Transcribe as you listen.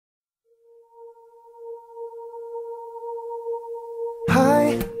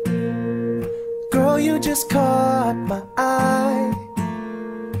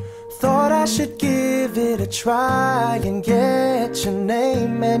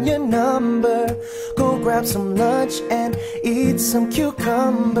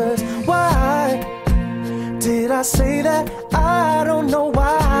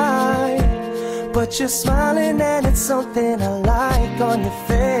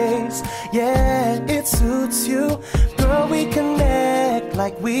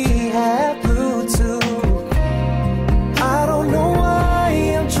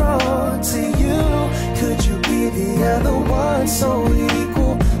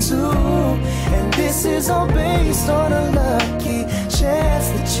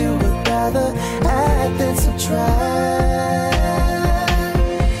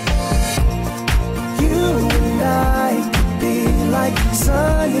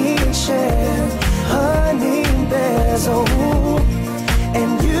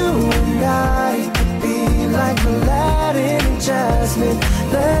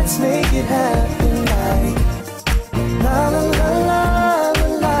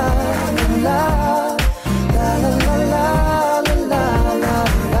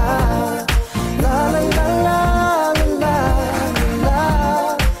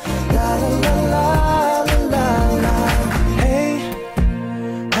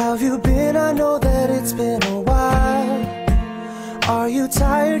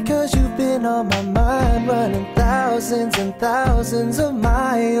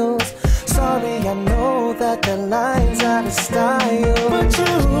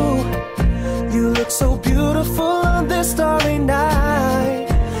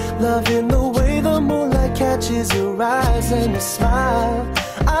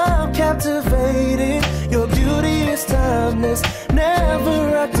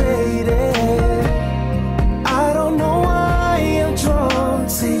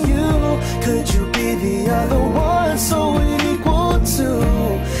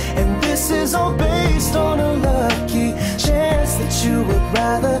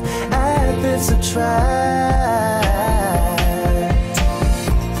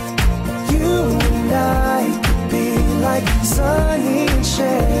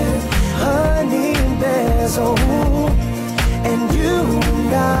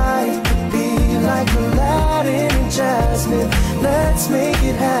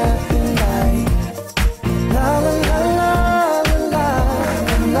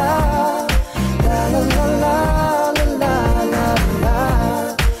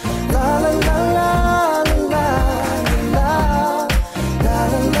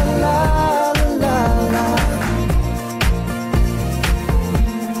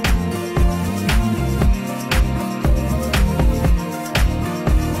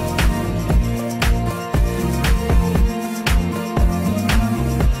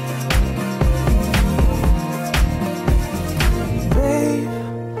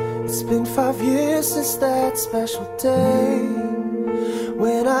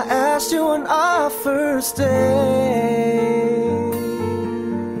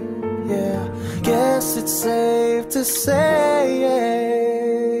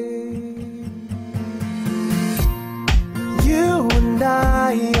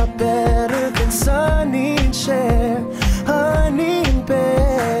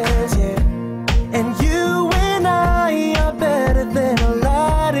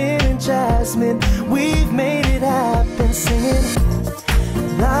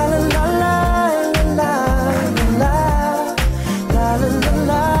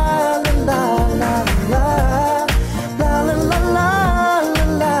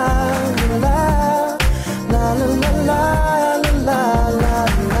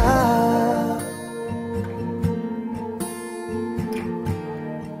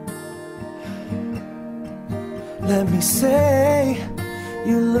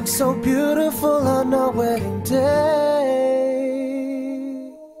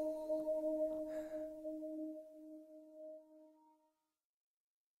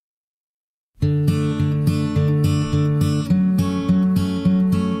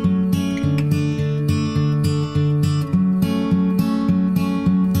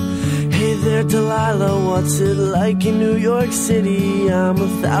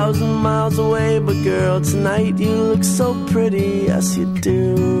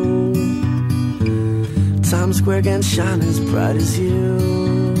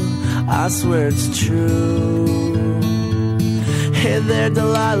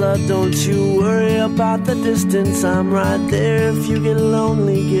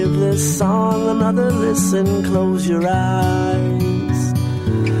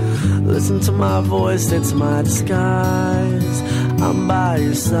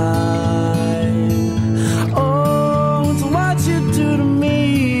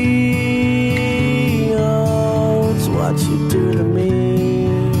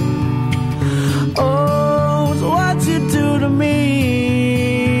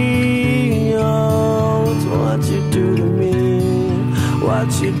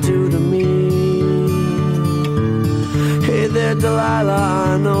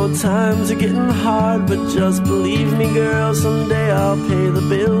I know times are getting hard, but just believe me, girl, someday I'll pay the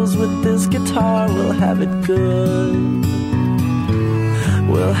bills with this guitar. We'll have it good.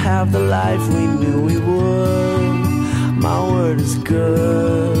 We'll have the life we knew we would. My word is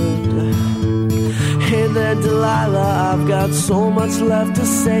good. Hey there, Delilah, I've got so much left to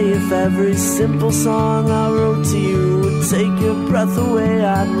say. If every simple song I wrote to you would take your breath away,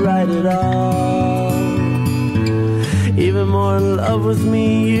 I'd write it all. Even more in love with me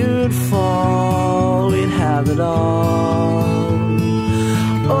you'd fall. We'd have it all.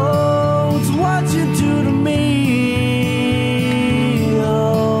 Oh, it's what you do to me.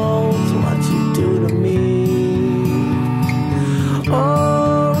 Oh, it's what you do to me.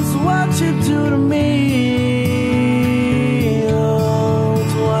 Oh, it's what you do to me. Oh,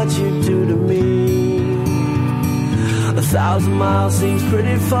 it's what you do to me. 1,000 miles seems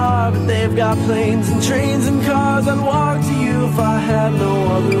pretty far, but they've got planes and trains and cars. I'd walk to you if I had no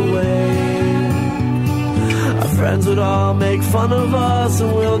other way. Our friends would all make fun of us,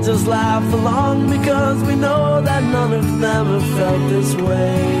 and we'll just laugh along, because we know that none of them have felt this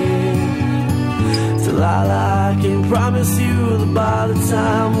way. Delilah, I can promise you that by the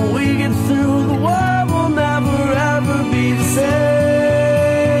time we get through, the world will never ever be the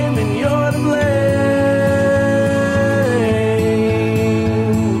same, and you're to blame.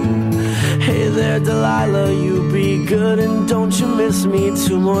 Delilah, you be good and don't you miss me.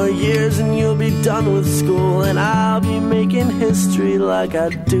 2 more years and you'll be done with school, and I'll be making history like I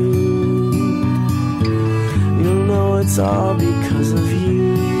do. You'll know it's all because of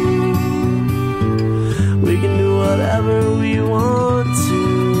you. We can do whatever we want to.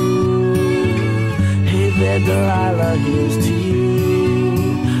 Hey there, Delilah, here's to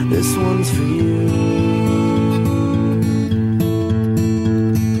you. This one's for you.